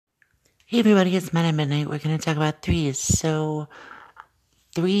Hey everybody, it's Matt at Midnight. We're going to talk about threes. So,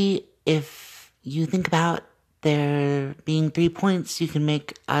 three, if you think about there being 3 points, you can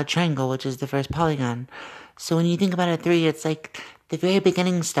make a triangle, which is the first polygon. So when you think about a three, it's like the very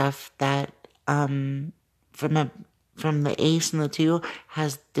beginning stuff that from the ace and the two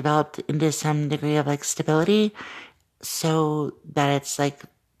has developed into some degree of like stability, so that it's like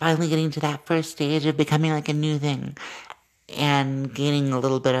finally getting to that first stage of becoming like a new thing and gaining a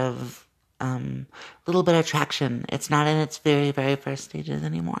little bit of traction. It's not in its very, very first stages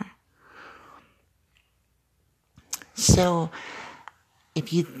anymore. So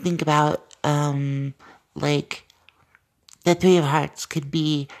if you think about, like the Three of Hearts could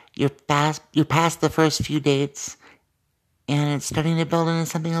be you're past the first few dates and it's starting to build into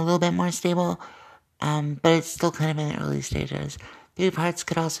something a little bit more stable, but it's still kind of in the early stages. Three of Hearts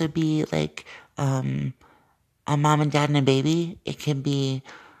could also be like, a mom and dad and a baby. It could be,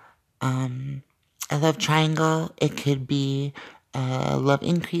 a love triangle. It could be a love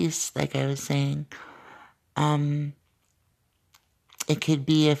increase, like I was saying. It could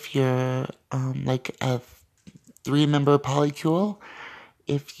be if you're like a 3-member polycule,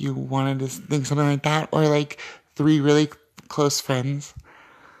 if you wanted to think something like that, or like 3 really close friends.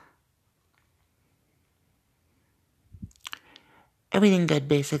 Everything good,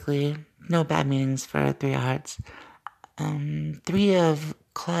 basically. No bad meanings for 3 of Hearts. 3 of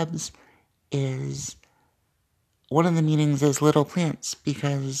Clubs is one of the meanings is little plants,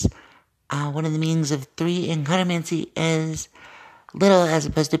 because one of the meanings of 3 in cartomancy is little as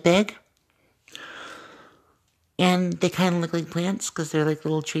opposed to big. And they kind of look like plants because they're like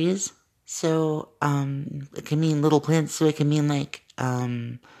little trees. So it can mean little plants, so it can mean like,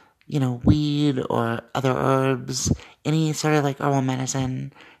 weed or other herbs. Any sort of like herbal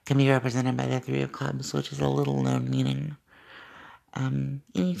medicine can be represented by the 3 of Clubs, which is a little known meaning.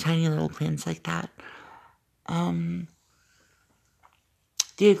 Any tiny little plants like that. 3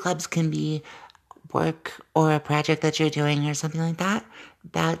 of Clubs can be work or a project that you're doing or something like that.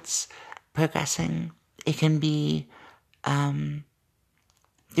 That's progressing. It can be 3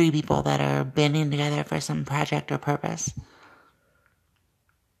 people that are banding together for some project or purpose.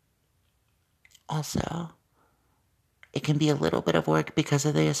 Also, it can be a little bit of work because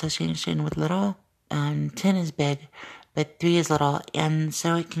of the association with little. 10 is big, but 3 is little, and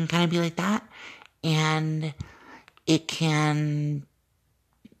so it can kind of be like that. And it can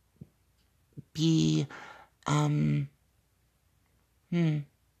be, I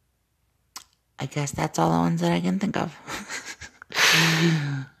guess that's all the ones that I can think of.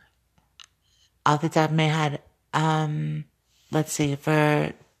 Off the top of my head, let's see,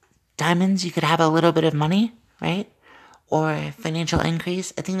 for diamonds, you could have a little bit of money, right? Or financial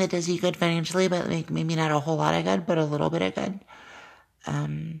increase. I think that does you good financially, but like maybe not a whole lot of good, but a little bit of good.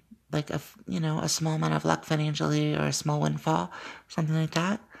 Like a small amount of luck financially, or a small windfall, something like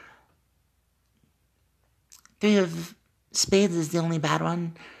that. 3 of Spades is the only bad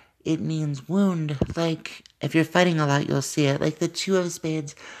one. It means wound. Like if you're fighting a lot, you'll see it. Like the 2 of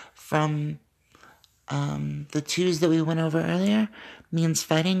Spades from the 2s that we went over earlier means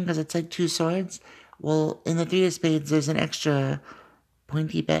fighting because it's like 2 swords. Well, in the 3 of Spades, there's an extra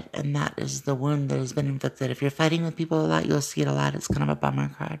pointy bit, and that is the wound that has been inflicted. If you're fighting with people a lot, you'll see it a lot. It's kind of a bummer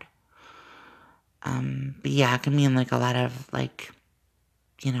card. But yeah, it can mean like a lot of like,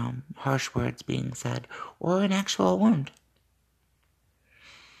 harsh words being said, or an actual wound.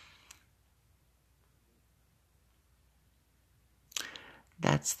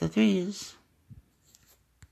 That's the 3s.